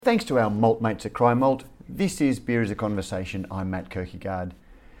Thanks to our malt mates at Cryer Malt, this is Beer is a Conversation. I'm Matt Kierkegaard.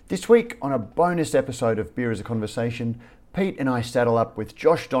 This week, on a bonus episode of Beer is a Conversation, Pete and I saddle up with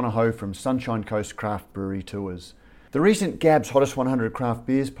Josh Donohoe from Sunshine Coast Craft Brewery Tours. The recent Gab's Hottest 100 Craft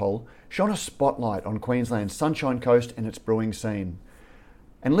Beers poll shone a spotlight on Queensland's Sunshine Coast and its brewing scene.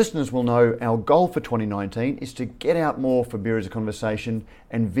 And listeners will know our goal for 2019 is to get out more for Beer is a Conversation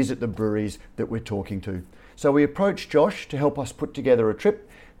and visit the breweries that we're talking to. So we approached Josh to help us put together a trip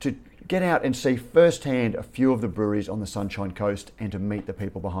to get out and see firsthand a few of the breweries on the Sunshine Coast and to meet the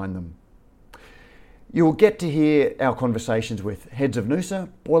people behind them. You will get to hear our conversations with Heads of Noosa,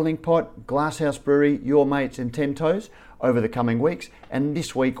 Boiling Pot, Glasshouse Brewery, Your Mates and 10 Toes over the coming weeks, and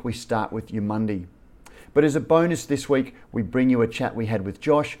this week we start with Eumundi. But as a bonus this week, we bring you a chat we had with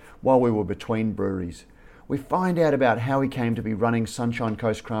Josh while we were between breweries. We find out about how he came to be running Sunshine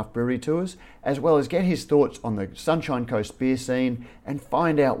Coast Craft Brewery Tours, as well as get his thoughts on the Sunshine Coast beer scene and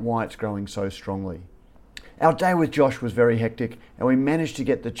find out why it's growing so strongly. Our day with Josh was very hectic and we managed to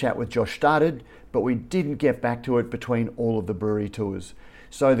get the chat with Josh started, but we didn't get back to it between all of the brewery tours.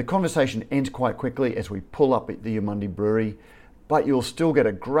 So the conversation ends quite quickly as we pull up at the Eumundi Brewery, but you'll still get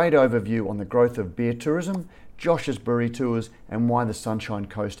a great overview on the growth of beer tourism, Josh's brewery tours, and why the Sunshine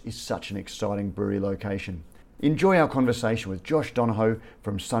Coast is such an exciting brewery location. Enjoy our conversation with Josh Donohoe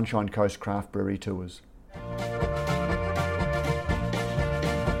from Sunshine Coast Craft Brewery Tours.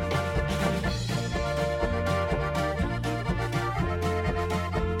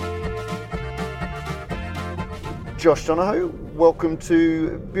 Josh Donohoe, welcome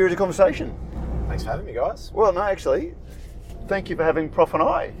to Beer is a Conversation. Thanks for having me, guys. Well, no, actually, thank you for having Prof and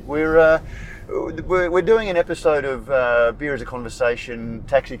I. We're doing an episode of Beer is a Conversation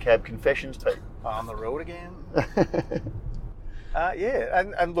Taxi Cab Confessions tape. On the road again?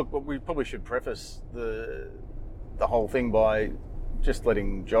 And look, we probably should preface the whole thing by just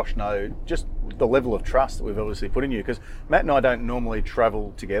letting Josh know just the level of trust that we've obviously put in you, because Matt and I don't normally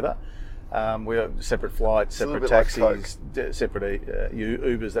travel together. We have separate flights, separate taxis, separate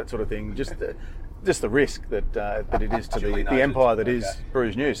Ubers, that sort of thing. Just the risk that it is to the empire that is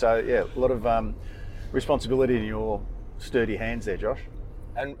Brews News. So yeah, a lot of responsibility in your sturdy hands there, Josh.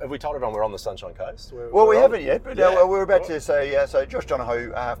 And have we told everyone we're on the Sunshine Coast? We haven't yet, but we're about to say, so Josh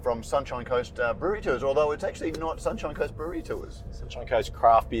Donohoe from Sunshine Coast Brewery Tours, although it's actually not Sunshine Coast Brewery Tours. Sunshine Coast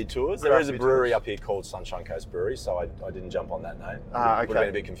Craft Beer Tours. There is a brewery up here called Sunshine Coast Brewery, so I didn't jump on that name. Okay. Would have been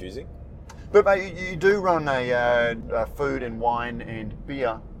a bit confusing. But mate, you do run a food and wine and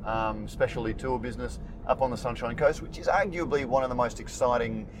beer specialty tour business up on the Sunshine Coast, which is arguably one of the most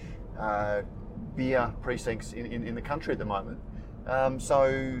exciting beer precincts in the country at the moment.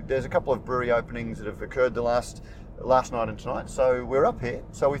 So there's a couple of brewery openings that have occurred the last night and tonight. So we're up here.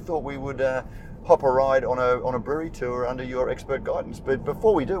 So we thought we would hop a ride on a brewery tour under your expert guidance. But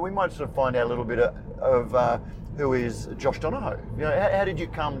before we do, we might sort of find out a little bit of who is Josh Donohoe. You know, how did you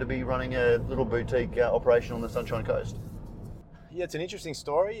come to be running a little boutique operation on the Sunshine Coast? Yeah, it's an interesting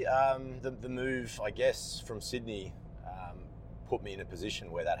story. The move, I guess, from Sydney put me in a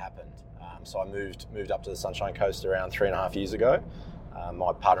position where that happened. So I moved up to the Sunshine Coast around 3.5 years ago.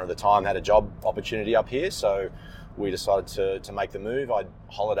 My partner at the time had a job opportunity up here, so we decided to make the move. I'd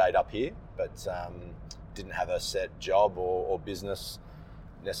holidayed up here, but didn't have a set job or business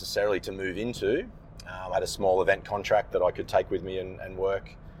necessarily to move into. I had a small event contract that I could take with me and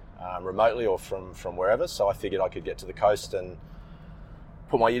work remotely or from wherever, so I figured I could get to the coast and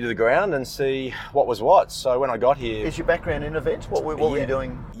put my ear to the ground and see what was what. So when I got here... Is your background in events? What were you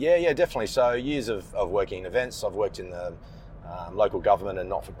doing? Yeah, definitely. So years of working in events. I've worked in the local government and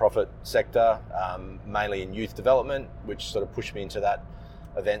not-for-profit sector, mainly in youth development, which sort of pushed me into that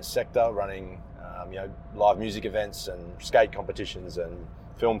events sector, running live music events and skate competitions and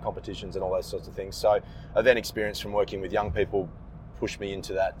film competitions and all those sorts of things. So event experience from working with young people pushed me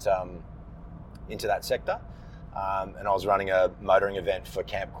into that sector. And I was running a motoring event for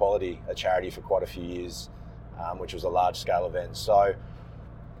Camp Quality, a charity, for quite a few years, which was a large-scale event. So,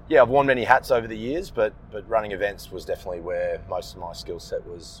 yeah, I've worn many hats over the years, but running events was definitely where most of my skill set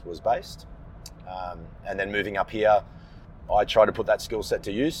was based. And then moving up here, I tried to put that skill set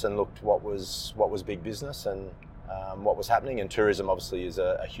to use and looked what was big business and what was happening. And tourism obviously is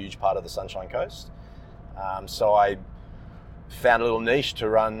a huge part of the Sunshine Coast. So I found a little niche to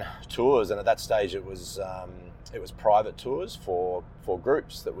run tours, and at that stage it was private tours for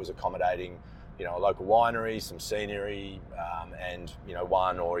groups that was accommodating, a local winery, some scenery, and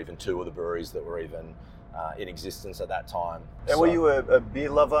one or even two of the breweries that were even in existence at that time. And were you a beer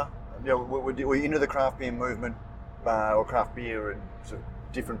lover? Were you into the craft beer movement or craft beer and sort of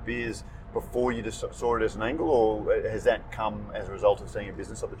different beers before you just saw it as an angle, or has that come as a result of seeing a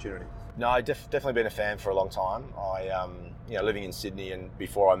business opportunity? No, I've definitely been a fan for a long time. I, living in Sydney, and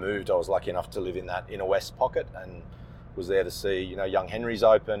before I moved, I was lucky enough to live in that inner west pocket and was there to see, Young Henry's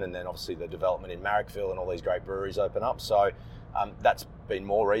open, and then obviously the development in Marrickville and all these great breweries open up. So that's been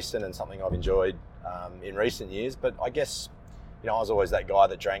more recent and something I've enjoyed in recent years. But I guess, I was always that guy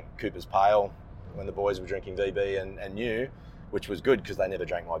that drank Cooper's Pale when the boys were drinking VB and New, which was good because they never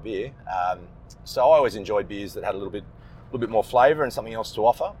drank my beer. So I always enjoyed beers that had a little bit more flavour and something else to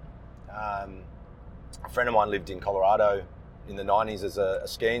offer. A friend of mine lived in Colorado in the 90s as a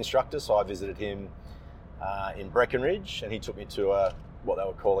ski instructor, so I visited him in Breckenridge, and he took me to what they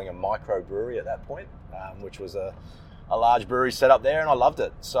were calling a microbrewery at that point, which was a large brewery set up there, and I loved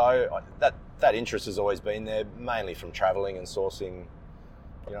it. So that interest has always been there, mainly from travelling and sourcing,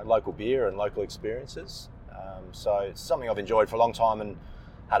 local beer and local experiences. So it's something I've enjoyed for a long time and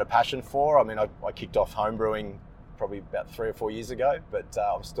had a passion for. I mean, I kicked off homebrewing probably about 3 or 4 years ago, but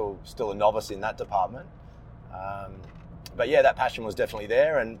I'm still a novice in that department. But yeah, that passion was definitely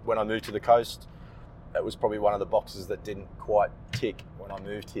there, and when I moved to the coast, that was probably one of the boxes that didn't quite tick when I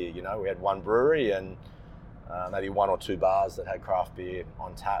moved here. We had one brewery and maybe 1 or 2 bars that had craft beer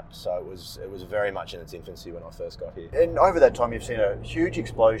on tap, so it was very much in its infancy when I first got here. And over that time, you've seen a huge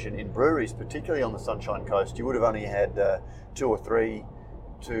explosion in breweries, particularly on the Sunshine Coast. You would have only had 2 or 3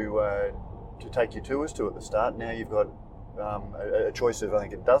 to take your tours to at the start. Now you've got a choice of, I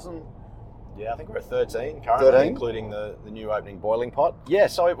think, a dozen. Yeah, I think we're at 13 currently, including the new opening Boiling Pot. Yeah,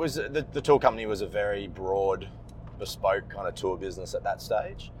 so it was the tour company was a very broad, bespoke kind of tour business at that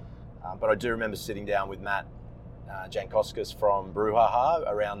stage. But I do remember sitting down with Matt Jankoskis from Brouhaha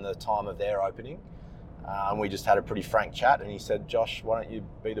around the time of their opening. And we just had a pretty frank chat, and he said, "Josh, why don't you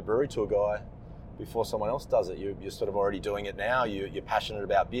be the brewery tour guy before someone else does it? You're sort of already doing it now. You're passionate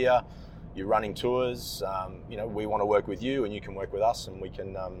about beer. You're running tours. We want to work with you, and you can work with us, and we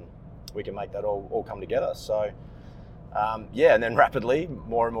can make that all come together." So, and then rapidly,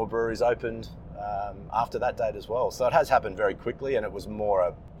 more and more breweries opened after that date as well. So it has happened very quickly, and it was more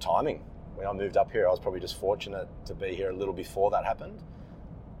a timing. When I moved up here, I was probably just fortunate to be here a little before that happened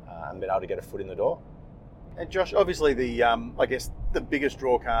and been able to get a foot in the door. And Josh, obviously I guess the biggest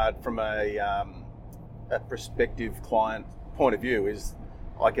draw card from a prospective client point of view is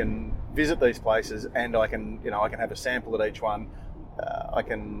I can visit these places and I can have a sample at each one. I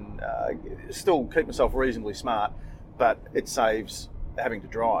can still keep myself reasonably smart, but it saves having to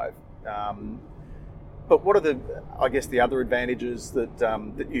drive. But what are the other advantages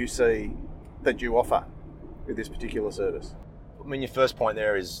that you see that you offer with this particular service? I mean, your first point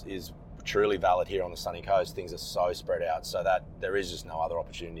there is truly valid here on the sunny coast. Things are so spread out so that there is just no other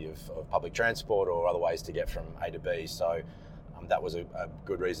opportunity of public transport or other ways to get from A to B. So that was a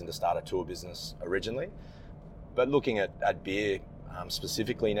good reason to start a tour business originally. But looking at beer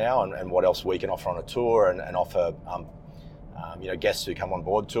specifically now and what else we can offer on a tour and offer guests who come on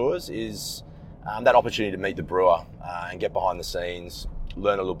board tours is that opportunity to meet the brewer and get behind the scenes,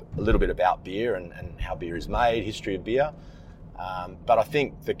 learn a little bit about beer and how beer is made, history of beer. But I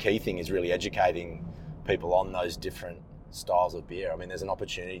think the key thing is really educating people on those different styles of beer. I mean, there's an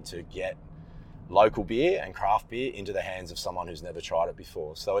opportunity to get local beer and craft beer into the hands of someone who's never tried it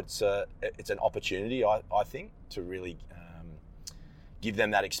before. So it's an opportunity, I think, to really give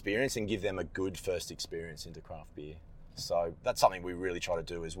them that experience and give them a good first experience into craft beer. So that's something we really try to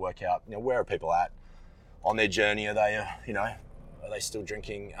do is work out, where are people at on their journey? Are they, are they still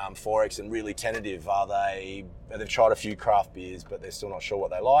drinking 4X and really tentative? They've tried a few craft beers, but they're still not sure what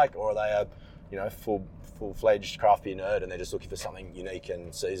they like? Or are they a, full-fledged craft beer nerd and they're just looking for something unique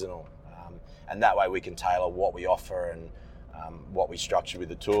and seasonal? And that way we can tailor what we offer and what we structure with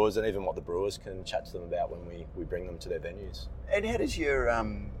the tours, and even what the brewers can chat to them about when we bring them to their venues. And how does your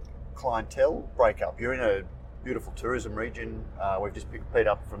clientele break up? You're in a beautiful tourism region. We've just picked Pete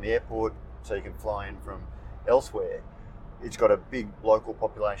up from the airport, so you can fly in from elsewhere. It's got a big local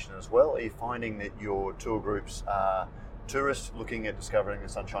population as well. Are you finding that your tour groups are tourists looking at discovering the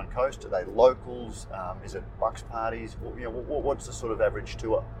Sunshine Coast? Are they locals? Is it bucks parties? What's the sort of average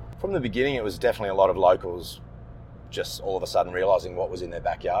tour? From the beginning, it was definitely a lot of locals just all of a sudden realising what was in their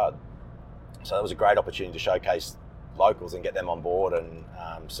backyard. So that was a great opportunity to showcase locals and get them on board and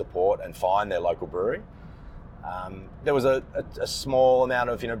support and find their local brewery. There was a small amount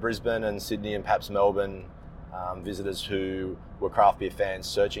of Brisbane and Sydney and perhaps Melbourne visitors who were craft beer fans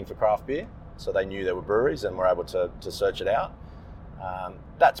searching for craft beer, so they knew there were breweries and were able to search it out.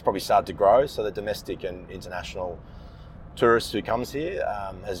 That's probably started to grow, so the domestic and international tourists who comes here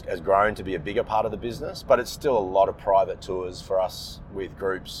has grown to be a bigger part of the business, but it's still a lot of private tours for us with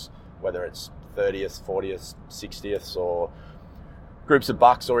groups whether it's 30th, 40th, 60th, or groups of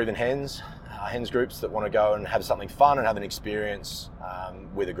bucks or even hens groups that want to go and have something fun and have an experience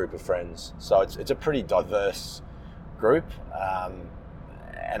with a group of friends. So it's a pretty diverse group,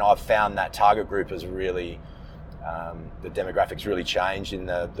 and I've found that target group has really, the demographics really changed in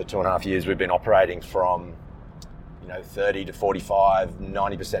the 2.5 years we've been operating, from 30 to 45,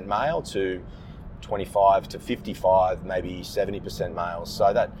 90% male, to 25 to 55, maybe 70% male.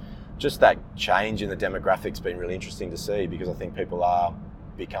 So that change in the demographics has been really interesting to see, because I think people are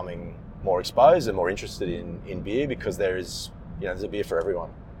becoming more exposed and more interested in beer, because there's a beer for everyone.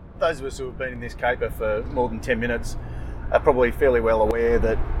 Those of us who have been in this caper for more than 10 minutes are probably fairly well aware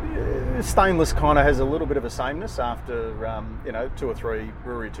that Stainless kind of has a little bit of a sameness after 2 or 3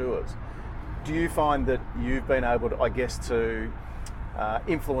 brewery tours. Do you find that you've been able to, I guess, to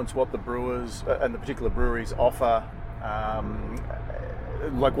influence what the brewers and the particular breweries offer,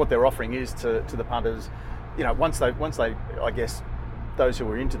 like what their offering is to the punters? Once they, I guess, those who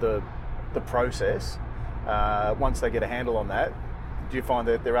are into the process, once they get a handle on that, do you find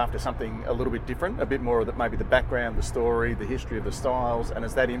that they're after something a little bit different, a bit more of maybe the background, the story, the history of the styles, and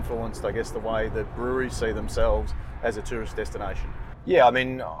has that influenced, I guess, the way that breweries see themselves as a tourist destination? Yeah, I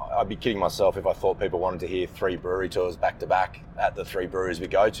mean, I'd be kidding myself if I thought people wanted to hear 3 brewery tours back to back at the 3 breweries we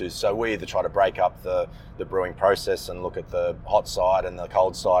go to. So we either try to break up the brewing process and look at the hot side and the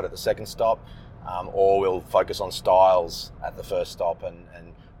cold side at the second stop, or we'll focus on styles at the first stop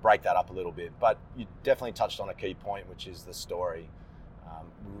and break that up a little bit. But you definitely touched on a key point, which is the story.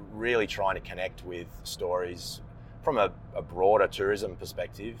 Really trying to connect with stories from a broader tourism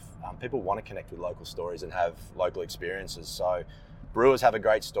perspective. People want to connect with local stories and have local experiences. So brewers have a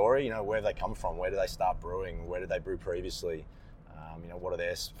great story. Where do they come from? Where do they start brewing? Where did they brew previously? What are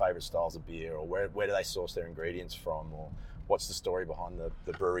their favourite styles of beer? Or where do they source their ingredients from? Or what's the story behind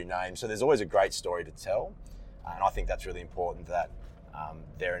the brewery name? So there's always a great story to tell. And I think that's really important that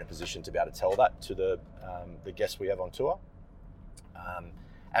they're in a position to be able to tell that to the guests we have on tour.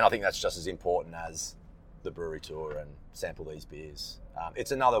 And I think that's just as important as the brewery tour and sample these beers.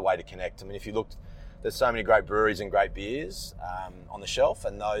 It's another way to connect. I mean, if you looked, there's so many great breweries and great beers on the shelf,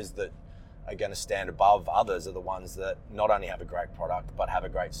 and those that are going to stand above others are the ones that not only have a great product, but have a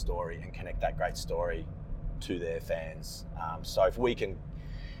great story and connect that great story to their fans. So if we can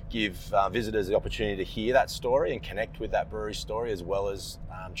give visitors the opportunity to hear that story and connect with that brewery story, as well as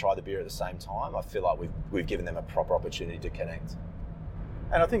try the beer at the same time, I feel like we've given them a proper opportunity to connect.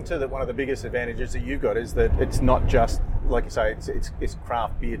 And I think too that one of the biggest advantages that you've got is that it's not just, like you say, it's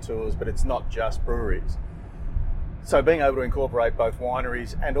craft beer tours, but it's not just breweries. So being able to incorporate both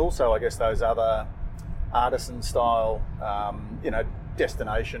wineries and also, I guess, those other artisan style,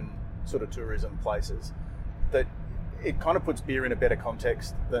 destination sort of tourism places, that it kind of puts beer in a better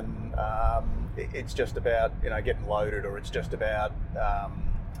context than it's just about getting loaded, or it's just about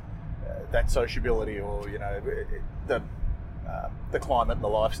that sociability, or the climate and the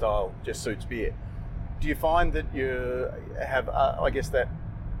lifestyle just suits beer. Do you find that you have, I guess, that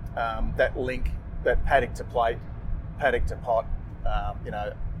link, that paddock to plate, paddock to pot,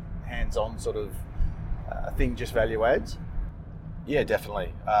 hands-on sort of thing just value adds? Yeah,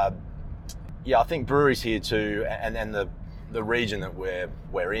 definitely. I think breweries here too, and the region that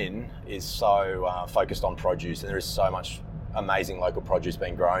we're in is so focused on produce, and there is so much amazing local produce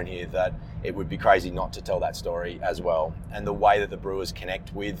being grown here that it would be crazy not to tell that story as well. And the way that the brewers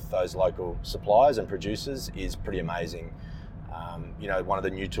connect with those local suppliers and producers is pretty amazing. One of the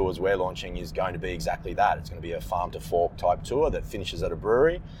new tours we're launching is going to be exactly that. It's going to be a farm to fork type tour that finishes at a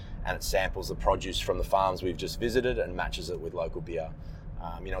brewery, and it samples the produce from the farms we've just visited and matches it with local beer.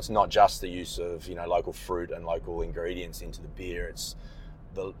 It's not just the use of local fruit and local ingredients into the beer. It's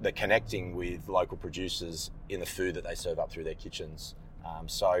the connecting with local producers in the food that they serve up through their kitchens.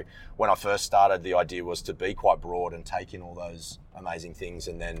 So when I first started, the idea was to be quite broad and take in all those amazing things,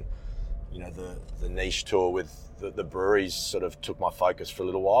 and then the niche tour with the breweries sort of took my focus for a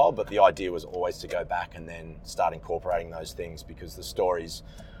little while, but the idea was always to go back and then start incorporating those things, because the stories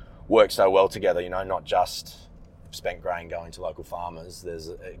work so well together, not just spent grain going to local farmers.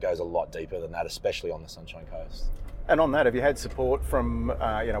 It goes a lot deeper than that, especially on the Sunshine Coast. And on that, have you had support from,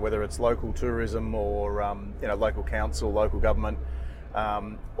 whether it's local tourism or, local council, local government,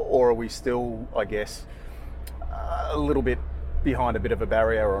 or are we still, I guess, a little bit behind a bit of a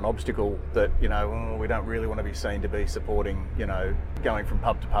barrier or an obstacle that, we don't really want to be seen to be supporting, going from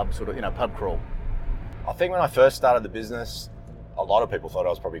pub to pub, sort of, pub crawl? I think when I first started the business, a lot of people thought I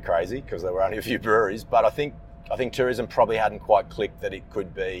was probably crazy because there were only a few breweries, but I think tourism probably hadn't quite clicked that it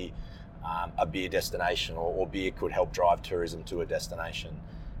could be a beer destination, or beer could help drive tourism to a destination.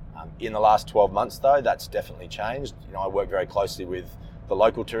 In the last 12 months, though, that's definitely changed. I work very closely with the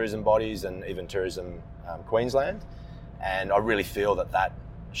local tourism bodies and even Tourism Queensland, and I really feel that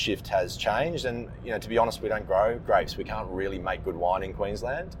shift has changed. And to be honest, we don't grow grapes. We can't really make good wine in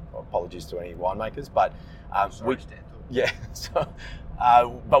Queensland. Apologies to any winemakers, but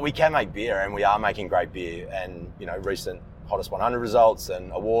but we can make beer, and we are making great beer. And recent Hottest 100 results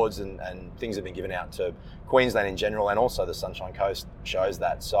and awards and things have been given out to Queensland in general, and also the Sunshine Coast shows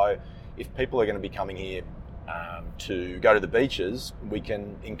that. So if people are going to be coming here to go to the beaches, we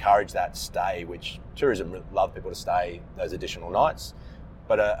can encourage that stay, which tourism love people to stay those additional nights.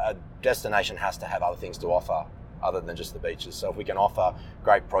 But a destination has to have other things to offer other than just the beaches. So if we can offer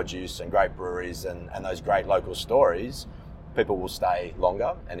great produce and great breweries and those great local stories, people will stay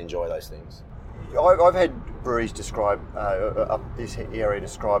longer and enjoy those things. I've had breweries describe up this area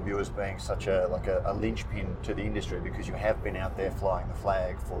describe you as being such a linchpin to the industry, because you have been out there flying the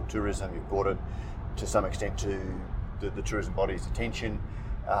flag for tourism. You've brought it to some extent to the tourism body's attention.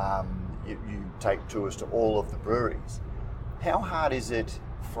 You take tours to all of the breweries. How hard is it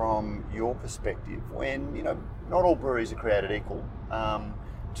from your perspective when not all breweries are created equal,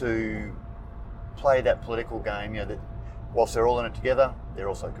 to play that political game? That whilst they're all in it together, they're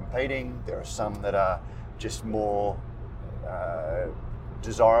also competing. There are some that are just more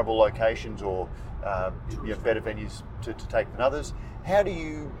desirable locations or better venues to take than others. How do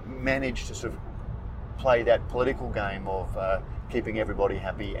you manage to sort of play that political game of keeping everybody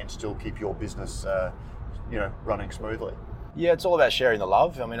happy and still keep your business running smoothly? Yeah, it's all about sharing the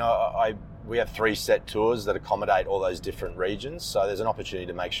love. I mean, we have 3 set tours that accommodate all those different regions, so there's an opportunity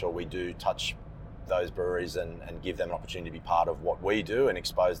to make sure we do touch those breweries and give them an opportunity to be part of what we do and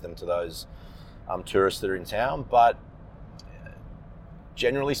expose them to those tourists that are in town. But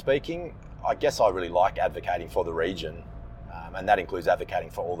generally speaking, I guess I really like advocating for the region, and that includes advocating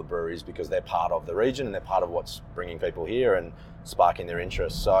for all the breweries, because they're part of the region and they're part of what's bringing people here and sparking their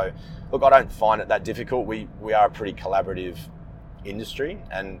interest. So look, I don't find it that difficult. We are a pretty collaborative industry,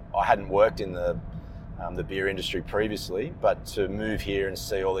 and I hadn't worked in the beer industry previously, but to move here and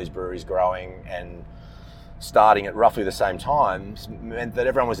see all these breweries growing and starting at roughly the same time meant that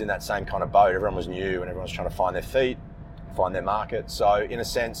everyone was in that same kind of boat. Everyone was new and everyone was trying to find their feet, find their market. So in a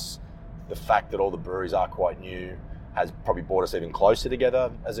sense, the fact that all the breweries are quite new has probably brought us even closer together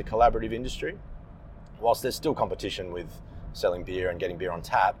as a collaborative industry. Whilst there's still competition with selling beer and getting beer on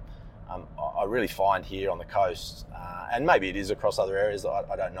tap, I really find here on the coast, and maybe it is across other areas,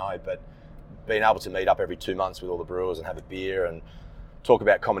 I don't know, but being able to meet up every 2 months with all the brewers and have a beer and talk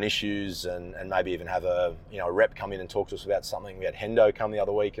about common issues and maybe even have a rep come in and talk to us about something. We had Hendo come the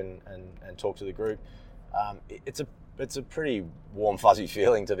other week and talk to the group. It's a pretty warm, fuzzy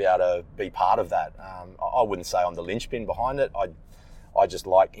feeling to be able to be part of that. I wouldn't say I'm the linchpin behind it. I just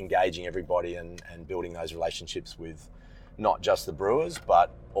like engaging everybody and building those relationships with not just the brewers,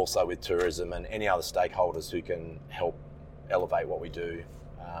 but also with tourism and any other stakeholders who can help elevate what we do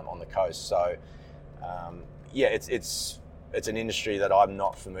on the coast. So, it's an industry that I'm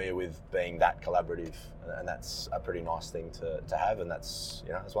not familiar with being that collaborative, and that's a pretty nice thing to have. And that's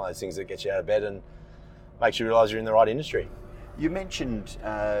it's one of those things that gets you out of bed and makes you realise you're in the right industry. You mentioned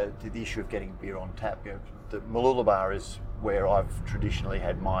the issue of getting beer on tap. The Mooloolaba is where I've traditionally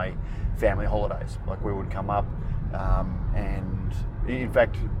had my family holidays. Like, we would come up, and in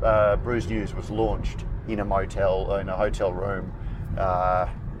fact, Brews News was launched in a hotel room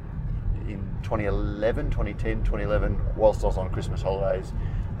in 2010, whilst I was on Christmas holidays.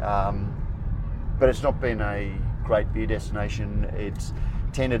 But it's not been a great beer destination. It's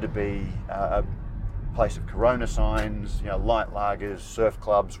tended to be a place of Corona signs, light lagers, surf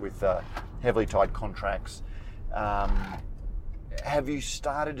clubs with heavily tied contracts. Have you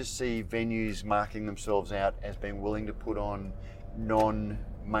started to see venues marking themselves out as being willing to put on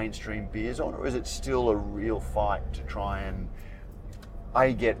non-mainstream beers on, or is it still a real fight to try and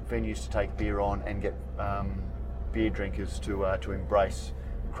get venues to take beer on and get beer drinkers to embrace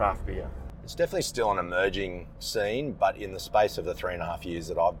craft beer? It's definitely still an emerging scene, but in the space of the 3.5 years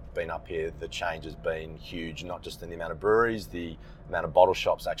that I've been up here, the change has been huge, not just in the amount of breweries, the amount of bottle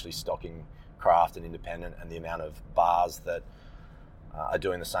shops actually stocking craft and independent, and the amount of bars that are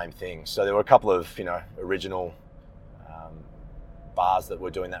doing the same thing. So there were a couple of original bars that were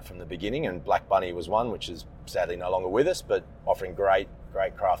doing that from the beginning, and Black Bunny was one, which is sadly no longer with us, but offering great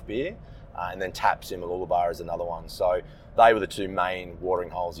craft beer. And then Taps in Mooloolaba is another one. So they were the 2 main watering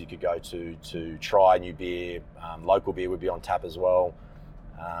holes you could go to try new beer. Local beer would be on tap as well.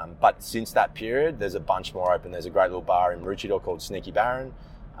 But since that period, there's a bunch more open. There's a great little bar in Maroochydore called Sneaky Baron.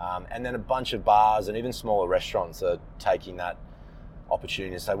 And then a bunch of bars and even smaller restaurants are taking that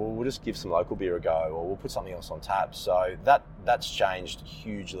opportunity to say, well, we'll just give some local beer a go, or we'll put something else on tap. So that's changed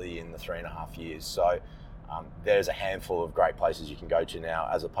hugely in the 3.5 years. So there's a handful of great places you can go to now,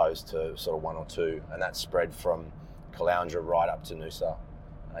 as opposed to sort of one or two, and that's spread from Caloundra right up to Noosa.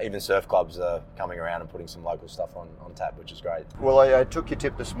 Even surf clubs are coming around and putting some local stuff on tap, which is great. Well, I took your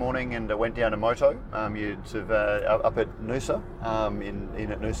tip this morning and went down to Moto. You sort of up at Noosa,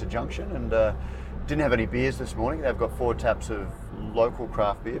 in at Noosa Junction, and didn't have any beers this morning. They've got 4 taps of local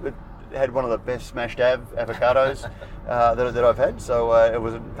craft beer, but had one of the best smashed avocados that I've had. So it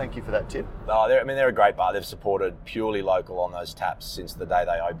was. Thank you for that tip. No, they're a great bar. They've supported purely local on those taps since the day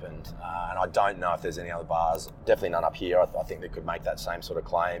they opened, and I don't know if there's any other bars. Definitely none up here. I think they could make that same sort of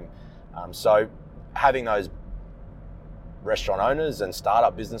claim. So having those restaurant owners and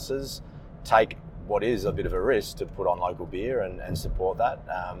startup businesses take what is a bit of a risk to put on local beer and support that,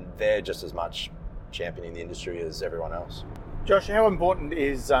 they're just as much championing the industry as everyone else. Josh, how important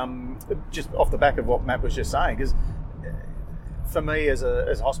is, just off the back of what Matt was just saying, because for me as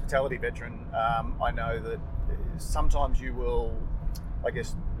a hospitality veteran, I know that sometimes you will, I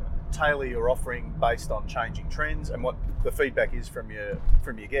guess, tailor your offering based on changing trends and what the feedback is from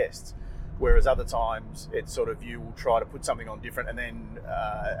your guests, whereas other times it's sort of you will try to put something on different and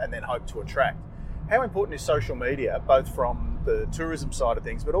then hope to attract. How important is social media, both from the tourism side of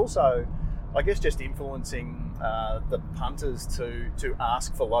things, but also, I guess, just influencing the punters to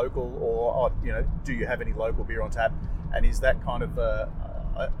ask for local, or do you have any local beer on tap? And is that kind of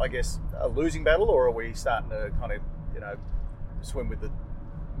I guess a losing battle, or are we starting to kind of swim with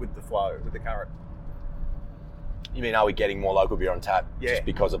the flow, with the current? You mean, are we getting more local beer on tap just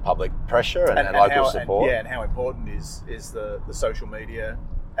because of public pressure and how, local support? and how important is the social media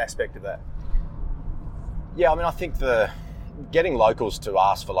aspect of that? Yeah, I mean, I think getting locals to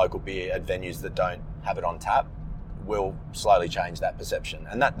ask for local beer at venues that don't have it on tap will slowly change that perception.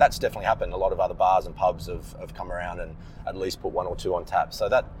 And that's definitely happened. A lot of other bars and pubs have come around and at least put 1 or 2 on tap. So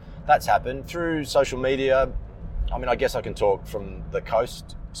that's happened. Through social media, I mean, I guess I can talk from the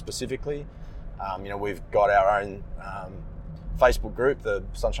coast specifically. We've got our own Facebook group, the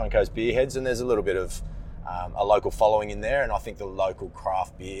Sunshine Coast Beerheads, and there's a little bit of a local following in there. And I think the local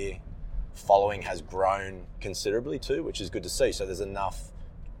craft beer following has grown considerably too, which is good to see. So there's enough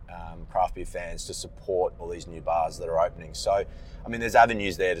craft beer fans to support all these new bars that are opening. So, I mean, there's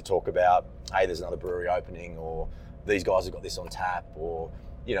avenues there to talk about, hey, there's another brewery opening, or these guys have got this on tap, or,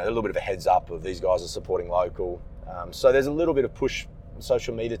 a little bit of a heads up of these guys are supporting local. So there's a little bit of push on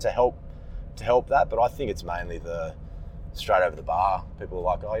social media to help that, but I think it's mainly the straight over the bar. People are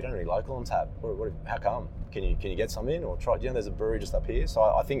like, oh, you don't have any local on tap. How come? Can you get some in, or try? There's a brewery just up here. So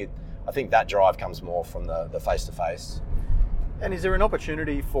I think that drive comes more from the face-to-face. And is there an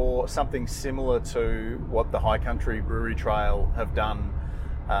opportunity for something similar to what the High Country Brewery Trail have done,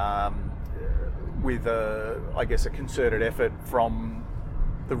 with I guess a concerted effort from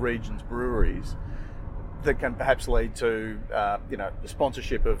the region's breweries that can perhaps lead to the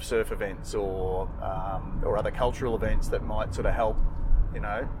sponsorship of surf events or other cultural events that might sort of help,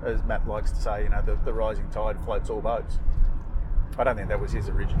 as Matt likes to say, the rising tide floats all boats? I don't think that was his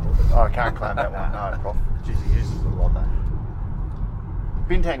original. I can't claim that one. No, Prof. Jeez, he uses a lot of that.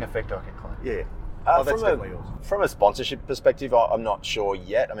 Bintang effect, I can claim. Yeah. That's definitely yours. From a sponsorship perspective, I'm not sure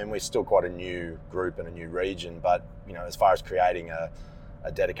yet. I mean, we're still quite a new group and a new region, but as far as creating a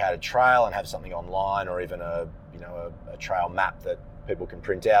dedicated trail and have something online, or even a trail map that people can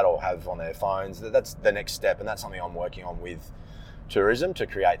print out or have on their phones, that's the next step, and that's something I'm working on with tourism to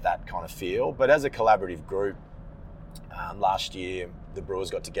create that kind of feel. But as a collaborative group, last year the brewers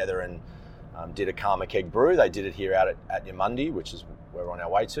got together and did a Karma Keg Brew. They did it here out at Yamundi, which is where we're on our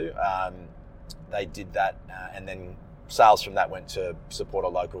way to. They did that, and then sales from that went to support a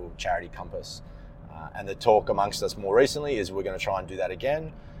local charity, Compass. And the talk amongst us more recently is we're going to try and do that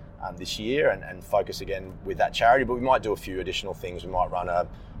again this year and focus again with that charity. But we might do a few additional things. We might run a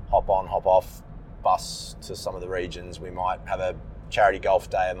hop-on, hop-off bus to some of the regions. We might have a charity golf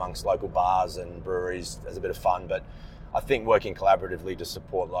day amongst local bars and breweries as a bit of fun. But I think working collaboratively to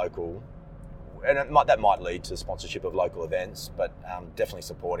support local, and that might lead to sponsorship of local events, but definitely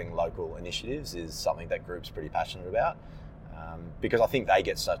supporting local initiatives is something that group's pretty passionate about. Because I think they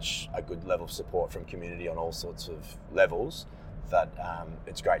get such a good level of support from community on all sorts of levels that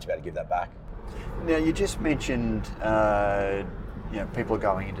it's great to be able to give that back. Now, you just mentioned people are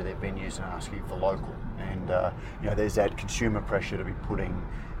going into their venues and asking for local, and there's that consumer pressure to be putting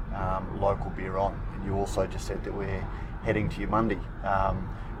local beer on. And you also just said that we're heading to Yamundi,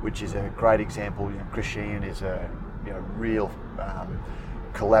 which is a great example. Chris Sheehan is a real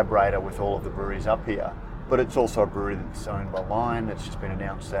collaborator with all of the breweries up here. but it's also a brewery that's owned by Lion. It's just been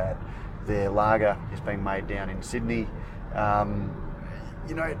announced that their lager is being made down in Sydney.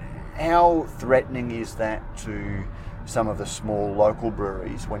 How threatening is that to some of the small local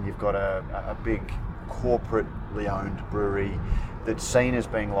breweries when you've got a big corporately owned brewery that's seen as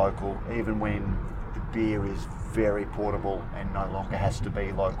being local, even when the beer is very portable and no longer has to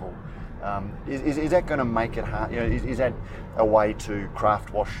be local? Is that going to make it hard? Is that a way to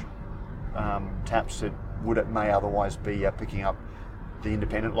craft wash taps that may otherwise be picking up the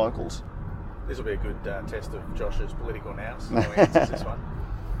independent locals? This will be a good test of Josh's political nous. How he answers this one.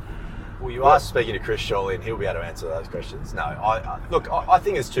 Well, you are speaking to Chris surely, and he'll be able to answer those questions. No, I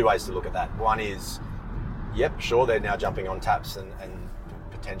think there's two ways to look at that. One is, yep, sure, they're now jumping on taps and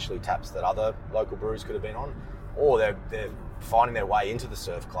potentially taps that other local breweries could have been on, or they're finding their way into the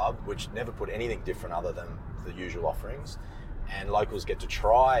Surf Club, which never put anything different other than the usual offerings, and locals get to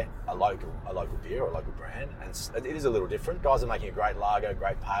try a local beer or a local brand, and it is a little different. Guys are making a great lager,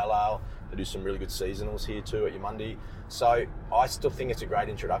 great pale ale. They do some really good seasonals here too at Yamundi. So I still think it's a great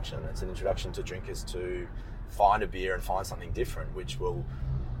introduction. It's an introduction to drinkers to find a beer and find something different, which will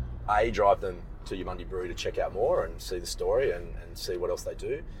drive them to Yamundi Brewery to check out more and see the story and see what else they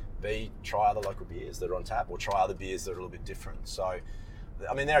do. B, try other local beers that are on tap, or try other beers that are a little bit different. So,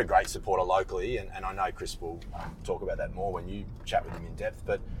 I mean, they're a great supporter locally, and I know Chris will talk about that more when you chat with him in depth.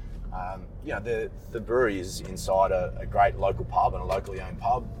 But the brewery is inside a great local pub and a locally owned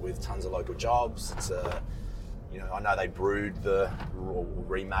pub with tons of local jobs. It's I know they brewed or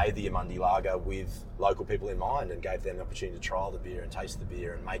remade the Yamundi lager with local people in mind and gave them the opportunity to trial the beer and taste the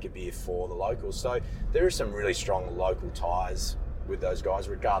beer and make a beer for the locals. So there is some really strong local ties with those guys,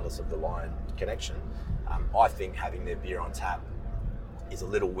 regardless of the Lion connection. I think having their beer on tap is a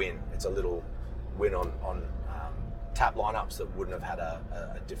little win. It's a little win on tap lineups that wouldn't have had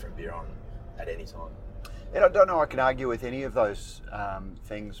a different beer on at any time. And I don't know I can argue with any of those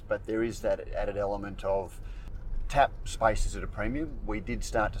things, but there is that added element of tap space is at a premium. We did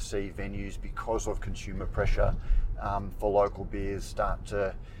start to see venues, because of consumer pressure for local beers, start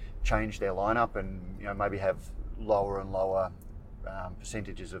to change their lineup and maybe have lower and lower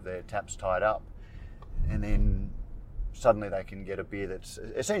percentages of their taps tied up, and then suddenly they can get a beer that's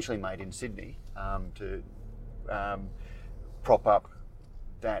essentially made in Sydney to prop up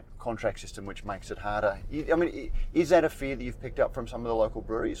that contract system, which makes it harder. I mean, is that a fear that you've picked up from some of the local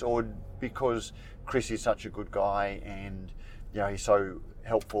breweries, or because Chris is such a good guy and he's so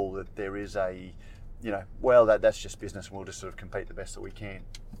helpful that there is that's just business and we'll just sort of compete the best that we can?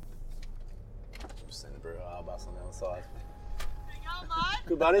 Just send the brewer bus on the other side.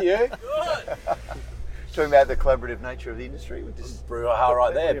 Good buddy, you? Good. Talking about the collaborative nature of the industry with this brewer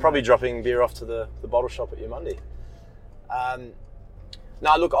right there, probably dropping beer off to the bottle shop at Yamundi.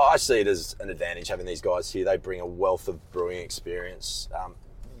 No, look, I see it as an advantage having these guys here. They bring a wealth of brewing experience,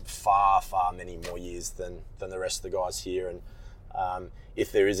 far many more years than the rest of the guys here. And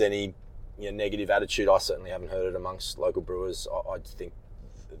if there is any negative attitude, I certainly haven't heard it amongst local brewers. I think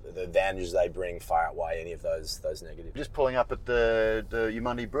the advantages they bring far outweigh any of those negatives. Just pulling up at the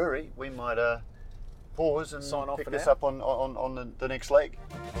Yamundi Brewery, we might pause and sign off pick for this now. up on the next leg.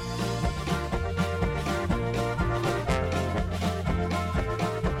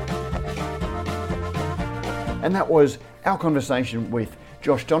 And that was our conversation with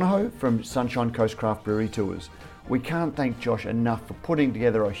Josh Donohoe from Sunshine Coast Craft Brewery Tours. We can't thank Josh enough for putting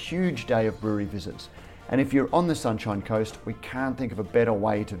together a huge day of brewery visits. And if you're on the Sunshine Coast, we can't think of a better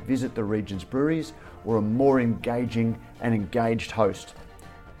way to visit the region's breweries or a more engaging and engaged host.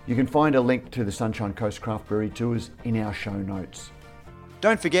 You can find a link to the Sunshine Coast Craft Brewery Tours in our show notes.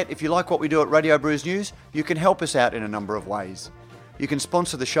 Don't forget, if you like what we do at Radio Brews News, you can help us out in a number of ways. You can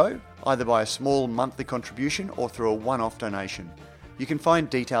sponsor the show, either by a small monthly contribution or through a one-off donation. You can find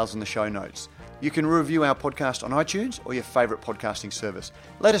details in the show notes. You can review our podcast on iTunes or your favourite podcasting service.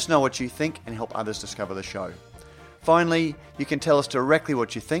 Let us know what you think and help others discover the show. Finally, you can tell us directly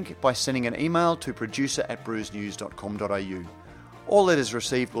what you think by sending an email to producer@brewsnews.com.au. All letters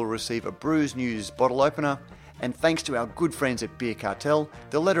received will receive a Brews News bottle opener, and thanks to our good friends at Beer Cartel,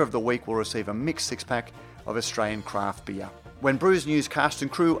 the letter of the week will receive a mixed six-pack of Australian craft beer. When Brews News cast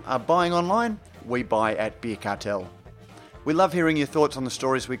and crew are buying online, we buy at Beer Cartel. We love hearing your thoughts on the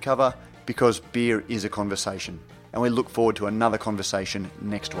stories we cover, because beer is a conversation, and we look forward to another conversation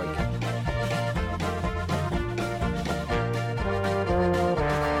next week.